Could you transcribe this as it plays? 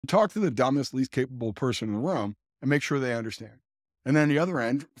Talk to the dumbest, least capable person in the room and make sure they understand. And then the other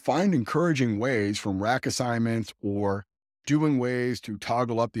end, find encouraging ways from rack assignments or doing ways to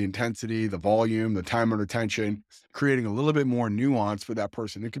toggle up the intensity, the volume, the time under tension, creating a little bit more nuance for that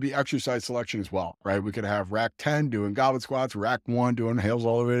person. It could be exercise selection as well, right? We could have rack 10 doing goblet squats, rack one doing heels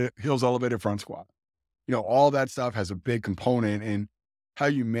elevated front squat. All that stuff has a big component in how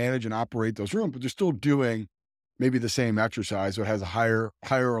you manage and operate those rooms, but they're still doing maybe the same exercise, so it has a higher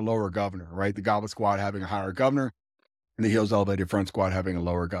or lower governor, right? The goblet squat having a higher governor and the heels elevated front squat having a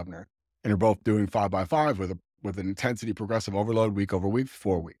lower governor. And they're both doing 5 by 5 with an intensity progressive overload week over week,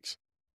 4 weeks.